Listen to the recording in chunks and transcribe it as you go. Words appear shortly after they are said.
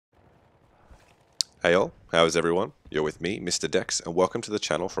Hey all, how is everyone? You're with me, Mr. Dex, and welcome to the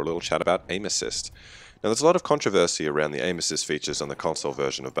channel for a little chat about aim assist. Now there's a lot of controversy around the aim assist features on the console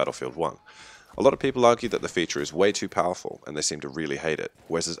version of Battlefield 1. A lot of people argue that the feature is way too powerful, and they seem to really hate it,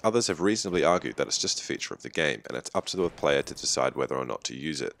 whereas others have reasonably argued that it's just a feature of the game, and it's up to the player to decide whether or not to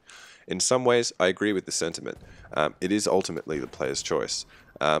use it. In some ways, I agree with the sentiment. It is ultimately the player's choice.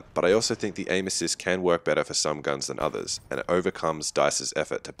 But I also think the aim assist can work better for some guns than others, and it overcomes DICE's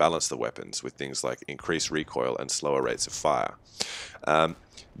effort to balance the weapons with things like increased recoil and slower rates of fire.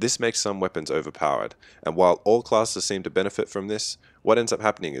 This makes some weapons overpowered, and while all classes seem to benefit from this, what ends up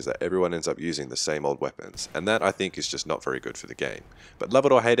happening is that everyone ends up using the same old weapons, and that I think is just not very good for the game. But love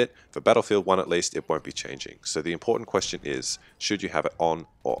it or hate it, for Battlefield 1 at least, it won't be changing. So the important question is, should you have it on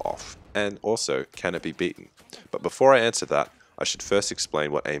or off? And also, can it be beaten? But before I answer that, I should first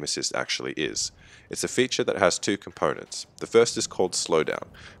explain what aim assist actually is. It's a feature that has two components. The first is called slowdown,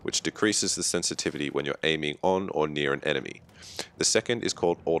 which decreases the sensitivity when you're aiming on or near an enemy. The second is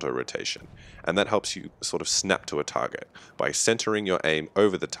called auto rotation, and that helps you sort of snap to a target by centering your aim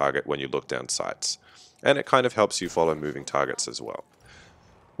over the target when you look down sights. And it kind of helps you follow moving targets as well.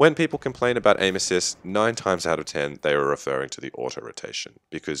 When people complain about aim assist, 9 times out of 10 they are referring to the auto rotation,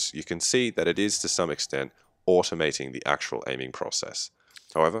 because you can see that it is to some extent automating the actual aiming process.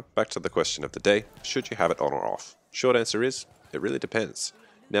 However, back to the question of the day, should you have it on or off? Short answer is, it really depends.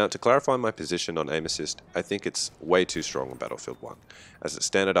 Now, to clarify my position on aim assist, I think it's way too strong on Battlefield 1, as it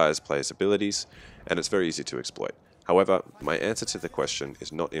standardizes players' abilities, and it's very easy to exploit. However, my answer to the question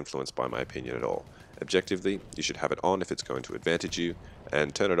is not influenced by my opinion at all. Objectively, you should have it on if it's going to advantage you,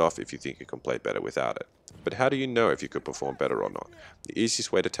 and turn it off if you think you can play better without it. But how do you know if you could perform better or not? The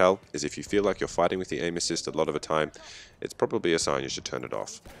easiest way to tell is if you feel like you're fighting with the aim assist a lot of the time, it's probably a sign you should turn it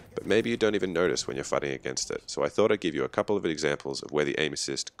off. But maybe you don't even notice when you're fighting against it, so I thought I'd give you a couple of examples of where the aim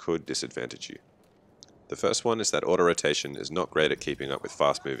assist could disadvantage you. The first one is that auto rotation is not great at keeping up with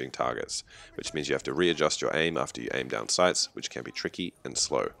fast moving targets, which means you have to readjust your aim after you aim down sights, which can be tricky and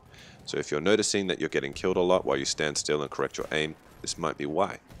slow. So if you're noticing that you're getting killed a lot while you stand still and correct your aim, this might be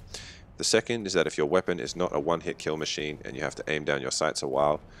why. The second is that if your weapon is not a one-hit kill machine and you have to aim down your sights a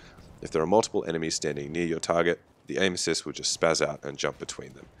while, if there are multiple enemies standing near your target, the aim assist will just spaz out and jump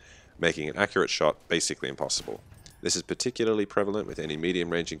between them, making an accurate shot basically impossible. This is particularly prevalent with any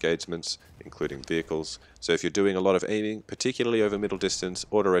medium-range engagements, including vehicles, so if you're doing a lot of aiming, particularly over middle distance,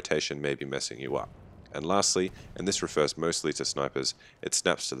 auto-rotation may be messing you up. And lastly, and this refers mostly to snipers, it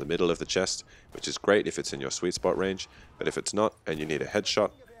snaps to the middle of the chest, which is great if it's in your sweet spot range, but if it's not and you need a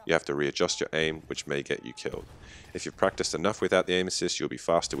headshot, you have to readjust your aim, which may get you killed. If you've practiced enough without the aim assist, you'll be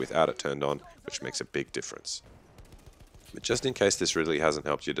faster without it turned on, which makes a big difference. But just in case this really hasn't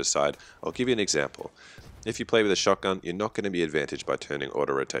helped you decide, I'll give you an example. If you play with a shotgun, you're not going to be advantaged by turning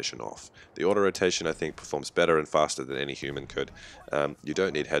auto rotation off. The auto rotation, I think, performs better and faster than any human could. You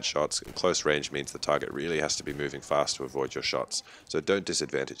don't need headshots, and close range means the target really has to be moving fast to avoid your shots, so don't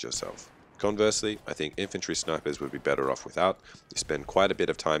disadvantage yourself. Conversely, I think infantry snipers would be better off without. You spend quite a bit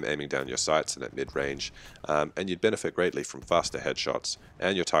of time aiming down your sights and at mid-range, and you'd benefit greatly from faster headshots,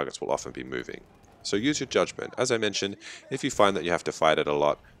 and your targets will often be moving. So use your judgment. As I mentioned, if you find that you have to fight it a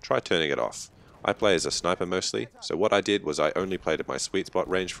lot, try turning it off. I play as a sniper mostly, so what I did was I only played at my sweet spot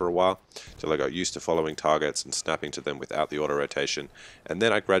range for a while, till I got used to following targets and snapping to them without the auto rotation, and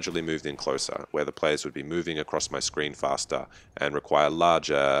then I gradually moved in closer, where the players would be moving across my screen faster and require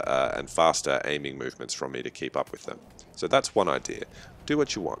larger and faster aiming movements from me to keep up with them. So that's one idea. Do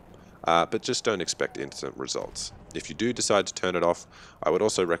what you want. But just don't expect instant results. If you do decide to turn it off, I would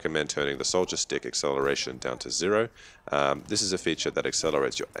also recommend turning the soldier stick acceleration down to 0. This is a feature that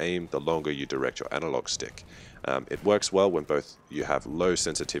accelerates your aim the longer you direct your analog stick. It works well when both you have low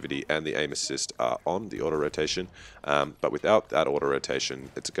sensitivity and the aim assist are on the auto rotation, but without that auto rotation,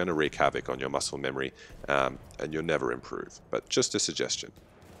 it's going to wreak havoc on your muscle memory, and you'll never improve. But just a suggestion.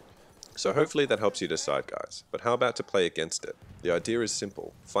 So hopefully that helps you decide, guys. But how about to play against it? The idea is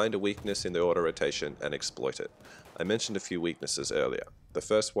simple. Find a weakness in the auto rotation and exploit it. I mentioned a few weaknesses earlier. The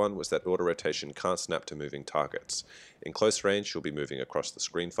first one was that auto rotation can't snap to moving targets. In close range, you'll be moving across the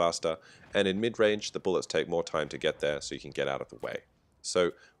screen faster, and in mid-range, the bullets take more time to get there so you can get out of the way.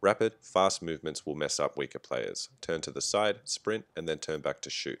 So rapid, fast movements will mess up weaker players. Turn to the side, sprint, and then turn back to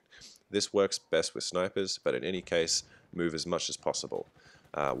shoot. This works best with snipers, but in any case, move as much as possible.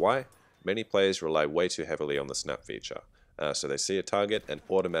 Why? Many players rely way too heavily on the snap feature, so they see a target and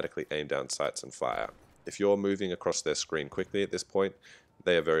automatically aim down sights and fire. If you're moving across their screen quickly at this point,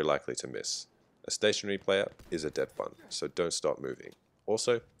 they are very likely to miss. A stationary player is a dead one, so don't stop moving.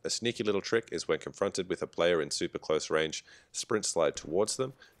 Also, a sneaky little trick is when confronted with a player in super close range, sprint slide towards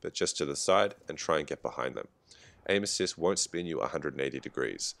them, but just to the side, and try and get behind them. Aim assist won't spin you 180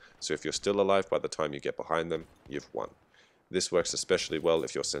 degrees, so if you're still alive by the time you get behind them, you've won. This works especially well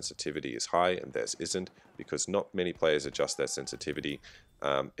if your sensitivity is high and theirs isn't, because not many players adjust their sensitivity.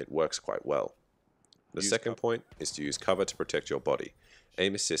 It works quite well. The second point is to use cover to protect your body.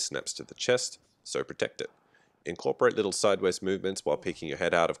 Aim assist snaps to the chest, so protect it. Incorporate little sideways movements while peeking your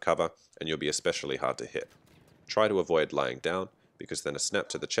head out of cover, and you'll be especially hard to hit. Try to avoid lying down, because then a snap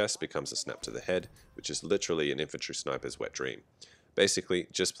to the chest becomes a snap to the head, which is literally an infantry sniper's wet dream. Basically,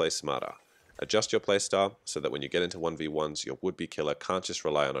 just play smarter. Adjust your playstyle so that when you get into 1v1s, your would-be killer can't just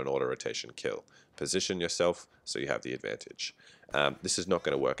rely on an auto-rotation kill. Position yourself so you have the advantage. This is not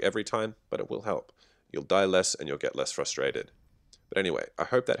going to work every time, but it will help. You'll die less and you'll get less frustrated. But anyway, I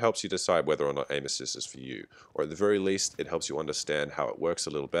hope that helps you decide whether or not aim assist is for you, or at the very least, it helps you understand how it works a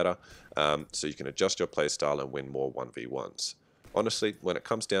little better, so you can adjust your playstyle and win more 1v1s. Honestly, when it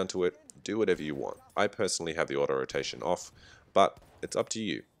comes down to it, do whatever you want. I personally have the auto-rotation off, but it's up to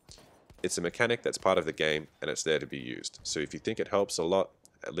you. It's a mechanic that's part of the game, and it's there to be used. So if you think it helps a lot,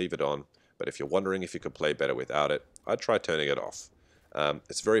 leave it on. But if you're wondering if you could play better without it, I'd try turning it off.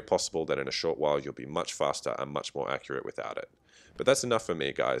 It's very possible that in a short while you'll be much faster and much more accurate without it. But that's enough for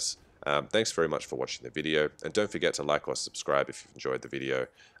me, guys. Thanks very much for watching the video, and don't forget to like or subscribe if you've enjoyed the video,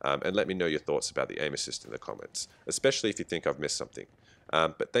 and let me know your thoughts about the aim assist in the comments, especially if you think I've missed something.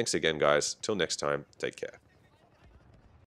 But thanks again, guys. Till next time, take care.